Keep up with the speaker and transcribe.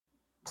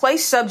play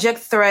Subject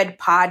Thread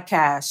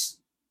Podcast.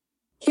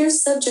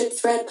 Here's Subject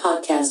Thread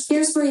Podcast.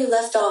 Here's where you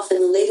left off in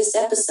the latest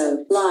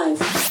episode, live.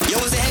 Yo,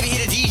 it's the heavy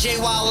hitter DJ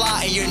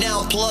Walla, and you're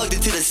now plugged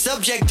into the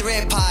Subject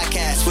Thread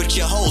Podcast with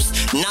your host,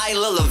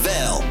 Nyla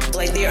Lavelle.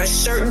 Like, there are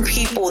certain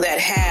people that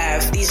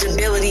have these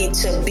ability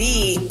to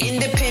be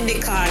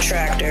independent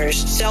contractors,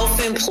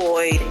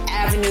 self-employed,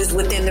 avenues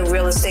within the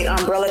real estate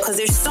umbrella, because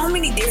there's so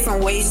many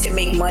different ways to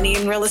make money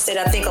in real estate.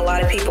 I think a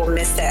lot of people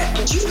miss that.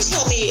 Could you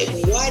tell me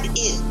what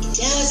it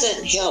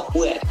doesn't help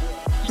with?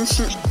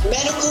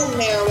 Medical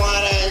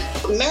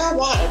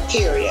marijuana,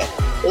 period.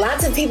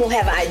 Lots of people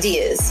have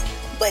ideas,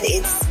 but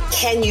it's,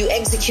 can you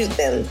execute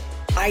them?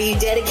 Are you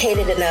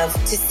dedicated enough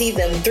to see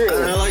them through?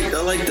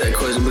 I like that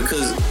question,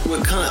 because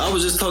with Kanye, I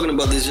was just talking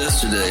about this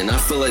yesterday, and I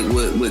feel like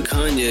with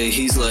Kanye,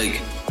 he's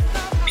like,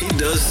 he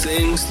does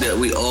things that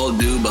we all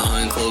do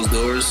behind closed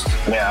doors.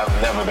 Yeah,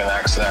 I've never been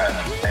asked that.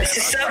 It's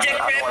a Subject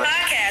Thread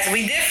Podcast.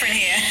 We different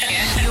here.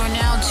 You are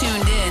now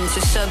tuned in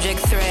to Subject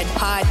Thread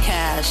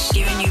Podcast,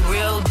 giving you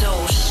real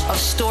dose of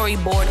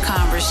storyboard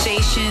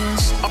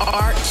conversations,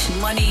 art,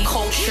 money,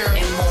 culture,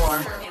 and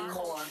more.